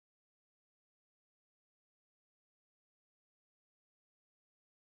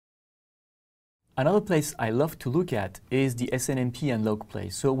Another place I love to look at is the SNMP and log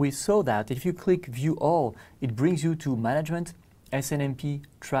place. So we saw that if you click View All, it brings you to Management, SNMP,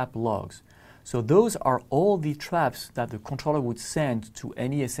 Trap Logs. So those are all the traps that the controller would send to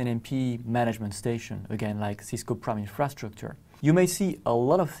any SNMP management station, again like Cisco Prime Infrastructure. You may see a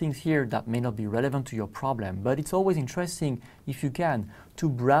lot of things here that may not be relevant to your problem, but it's always interesting, if you can, to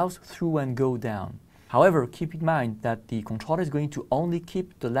browse through and go down. However, keep in mind that the controller is going to only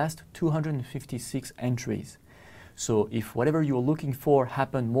keep the last 256 entries. So if whatever you're looking for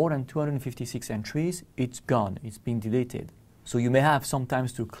happened more than 256 entries, it's gone, it's been deleted. So you may have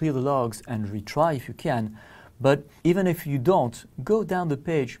sometimes to clear the logs and retry if you can, but even if you don't, go down the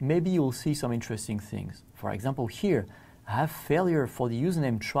page, maybe you'll see some interesting things. For example, here, I have failure for the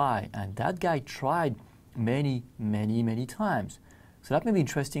username try, and that guy tried many times. So that may be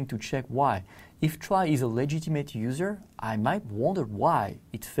interesting to check why. If try is a legitimate user, I might wonder why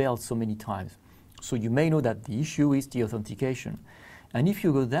it failed so many times. So you may know that the issue is the authentication. And if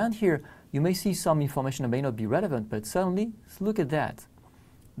you go down here, you may see some information that may not be relevant, but suddenly, look at that.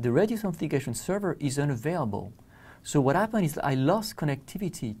 The Radius authentication server is unavailable. So what happened is I lost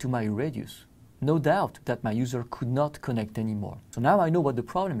connectivity to my Radius. No doubt that my user could not connect anymore. So now I know what the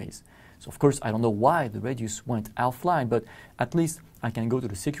problem is. So of course, I don't know why the Radius went offline, but at least I can go to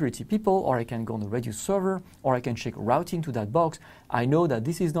the security people, or I can go on the Radius server, or I can check routing to that box. I know that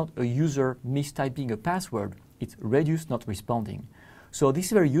this is not a user mistyping a password, it's Radius not responding. So this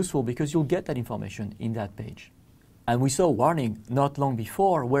is very useful because you'll get that information in that page. And we saw a warning not long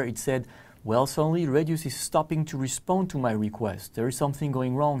before where it said, well, suddenly Radius is stopping to respond to my request. There is something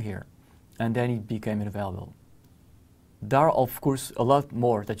going wrong here. And then it became unavailable. There are, of course, a lot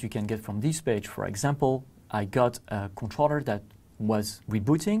more that you can get from this page. For example, I got a controller that was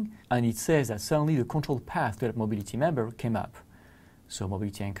rebooting, and it says that suddenly the control path to that mobility member came up. So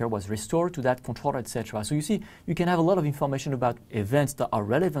mobility anchor was restored to that controller, etc. So you see, you can have a lot of information about events that are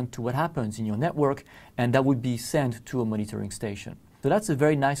relevant to what happens in your network, and that would be sent to a monitoring station. So that's a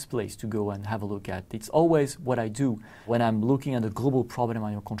very nice place to go and have a look at. It's always what I do when I'm looking at a global problem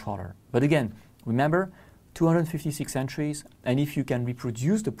on your controller. But again, remember, 256 entries, and if you can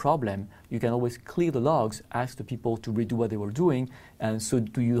reproduce the problem, you can always clear the logs, ask the people to redo what they were doing, and so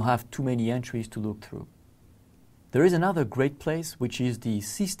do you have too many entries to look through. There is another great place, which is the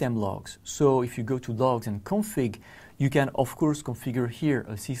system logs. So if you go to logs and config, you can of course configure here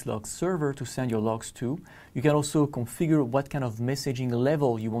a syslog server to send your logs to. You can also configure what kind of messaging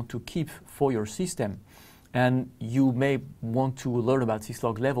level you want to keep for your system. And you may want to learn about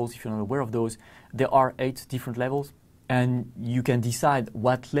syslog levels if you're not aware of those. There are 8 different levels, and you can decide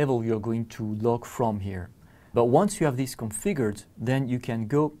what level you're going to log from here. But once you have this configured, then you can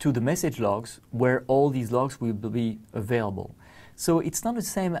go to the message logs where all these logs will be available. So it's not the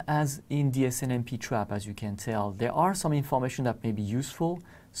same as in the SNMP trap, as you can tell. There are some information that may be useful,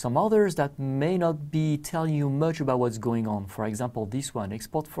 some others that may not be telling you much about what's going on. For example, this one,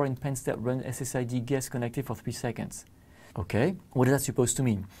 export foreign pen state run SSID guest connected for 3 seconds. Okay, what is that supposed to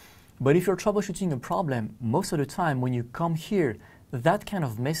mean? But if you're troubleshooting a problem, most of the time when you come here, that kind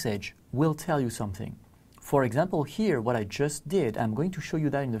of message will tell you something. For example, here, what I just did, I'm going to show you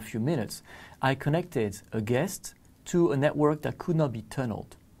that in a few minutes. I connected a guest to a network that could not be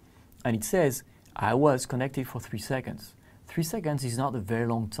tunneled. And it says, I was connected for 3 seconds. 3 seconds is not a very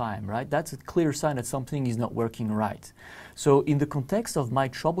long time, right? That's a clear sign that something is not working right. So in the context of my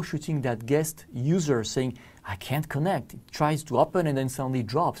troubleshooting that guest user saying, I can't connect, it tries to open and then suddenly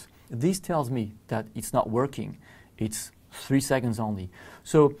drops, this tells me that it's not working. It's 3 seconds only.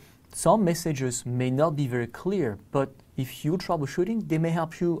 So some messages may not be very clear, but if you're troubleshooting, they may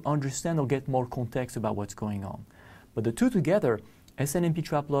help you understand or get more context about what's going on. But the two together, SNMP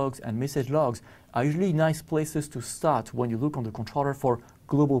trap logs and message logs, are usually nice places to start when you look on the controller for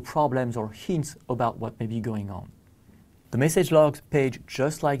global problems or hints about what may be going on. The message logs page,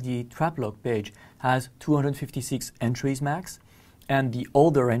 just like the trap log page, has 256 entries max, and the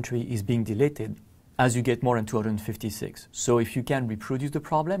older entry is being deleted as you get more than 256. So if you can reproduce the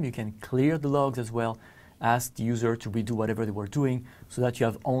problem, you can clear the logs as well, ask the user to redo whatever they were doing so that you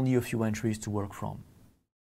have only a few entries to work from.